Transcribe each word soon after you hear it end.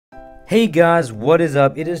Hey guys, what is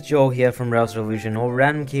up? It is Joel here from Rails Revolution, or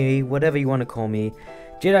Random Kiwi, whatever you want to call me.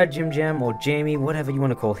 JediJimJam, or Jamie, whatever you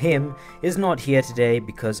want to call him, is not here today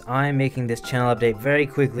because I am making this channel update very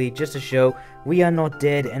quickly just to show we are not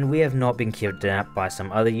dead and we have not been kidnapped by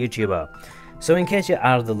some other YouTuber. So in case you're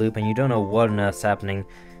out of the loop and you don't know what on earth's happening,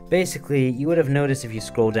 basically you would have noticed if you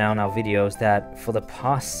scroll down our videos that for the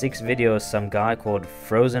past 6 videos some guy called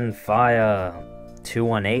Frozen Fire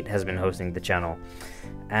 218 has been hosting the channel.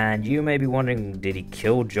 And you may be wondering, did he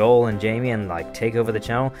kill Joel and Jamie and like take over the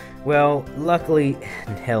channel? Well, luckily,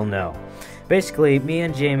 hell no. Basically, me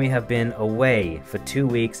and Jamie have been away for 2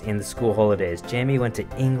 weeks in the school holidays. Jamie went to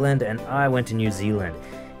England and I went to New Zealand.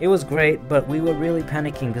 It was great, but we were really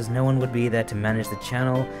panicking because no one would be there to manage the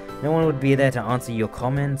channel, no one would be there to answer your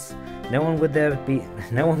comments, no one would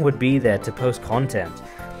be there to post content.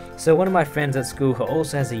 So one of my friends at school who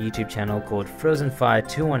also has a YouTube channel called Frozen Fire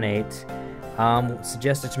 218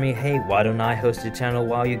 suggested to me, hey, why don't I host a channel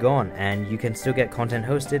while you're gone, and you can still get content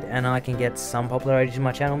hosted and I can get some popularity to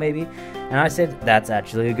my channel maybe. And I said that's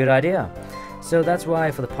actually a good idea. So that's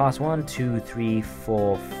why for the past 1, 2, 3,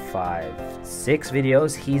 4, 5, 6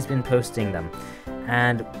 videos he's been posting them,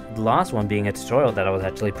 and the last one being a tutorial that I was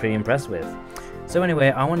actually pretty impressed with. So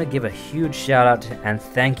anyway, I want to give a huge shout out and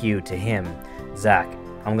thank you to him, Zach.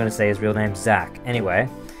 I'm gonna say his real name, Zach. Anyway,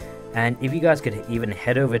 and if you guys could even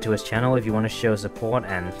head over to his channel if you want to show support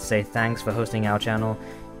and say thanks for hosting our channel,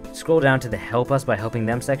 scroll down to the help us by helping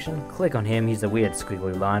them section, click on him, he's a weird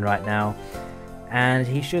squiggly line right now, and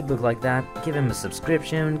he should look like that. Give him a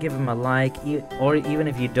subscription, give him a like, or even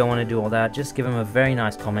if you don't want to do all that, just give him a very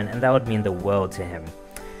nice comment and that would mean the world to him.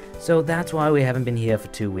 So that's why we haven't been here for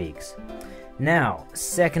 2 weeks. Now,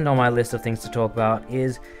 second on my list of things to talk about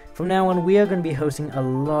is, from now on we are going to be hosting a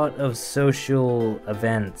lot of social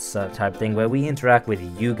events type thing where we interact with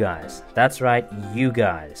you guys. That's right, you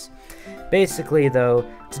guys. Basically though,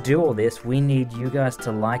 to do all this we need you guys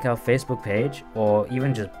to like our Facebook page, or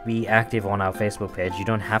even just be active on our Facebook page. You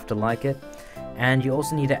don't have to like it. And you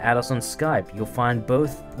also need to add us on Skype. You'll find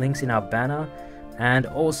both links in our banner and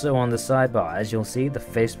also on the sidebar. As you'll see, the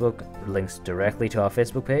Facebook links directly to our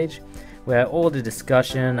Facebook page, where all the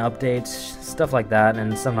discussion, updates, stuff like that,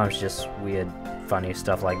 and sometimes just weird, funny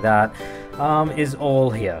stuff like that, is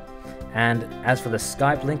all here. And as for the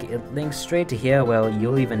Skype link, it links straight to here where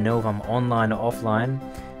you'll even know if I'm online or offline,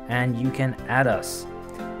 and you can add us.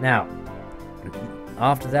 Now,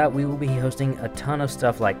 after that, we will be hosting a ton of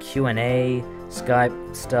stuff like Q&A,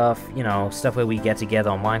 Skype stuff, you know, stuff where we get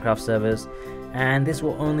together on Minecraft servers. And this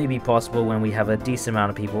will only be possible when we have a decent amount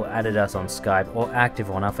of people added us on Skype or active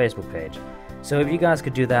on our Facebook page. So if you guys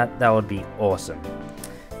could do that, that would be awesome.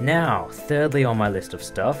 Now, thirdly on my list of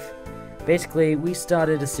stuff, basically we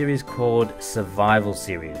started a series called Survival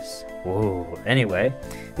Series. Whoa. Anyway,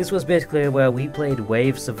 this was basically where we played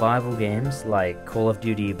wave survival games like Call of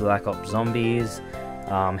Duty Black Ops Zombies,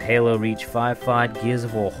 Halo Reach Firefight, Gears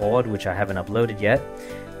of War Horde, which I haven't uploaded yet.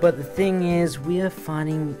 But the thing is, we are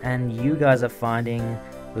finding, and you guys are finding,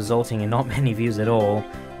 resulting in not many views at all,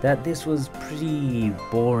 that this was pretty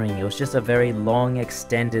boring. It was just a very long,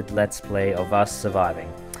 extended let's play of us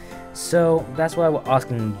surviving. So that's why we're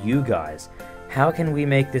asking you guys, how can we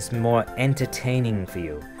make this more entertaining for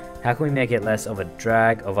you? How can we make it less of a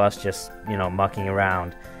drag of us just, you know, mucking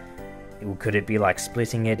around? Could it be like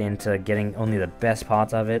splitting it into getting only the best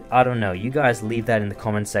parts of it? I don't know. You guys leave that in the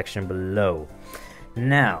comment section below.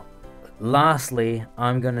 Now, lastly,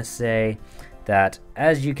 I'm gonna say that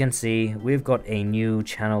as you can see, we've got a new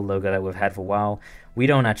channel logo that we've had for a while. We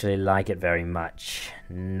don't actually like it very much.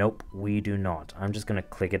 Nope, we do not. I'm just gonna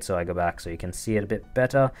click it so I go back so you can see it a bit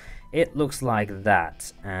better. It looks like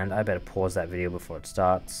that, and I better pause that video before it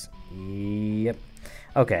starts. Yep.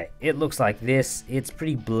 Okay, it looks like this. It's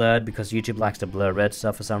pretty blurred because YouTube likes to blur red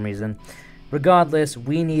stuff for some reason. Regardless,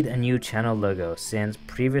 we need a new channel logo, since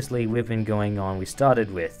previously we've been going on, we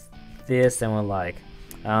started with this and we're like,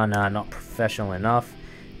 oh no, not professional enough.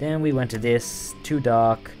 Then we went to this, too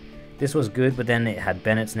dark. This was good, but then it had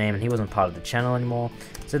Bennett's name and he wasn't part of the channel anymore.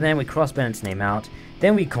 So then we crossed Bennett's name out.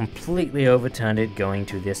 Then we completely overturned it, going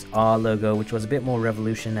to this R logo, which was a bit more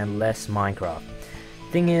Revolution and less Minecraft.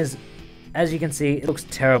 Thing is, as you can see, it looks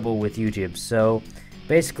terrible with YouTube, so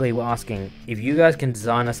basically we're asking, if you guys can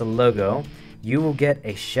design us a logo, you will get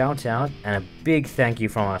a shout out and a big thank you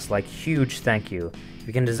from us, like huge thank you. If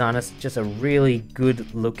you can design us just a really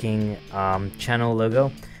good looking channel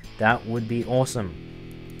logo, that would be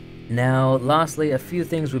awesome. Now lastly, a few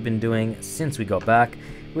things we've been doing since we got back.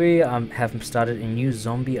 We have started a new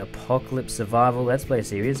zombie apocalypse survival let's play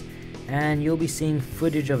series, and you'll be seeing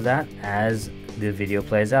footage of that as the video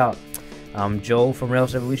plays out. I'm Joel from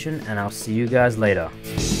Rails Revolution, and I'll see you guys later.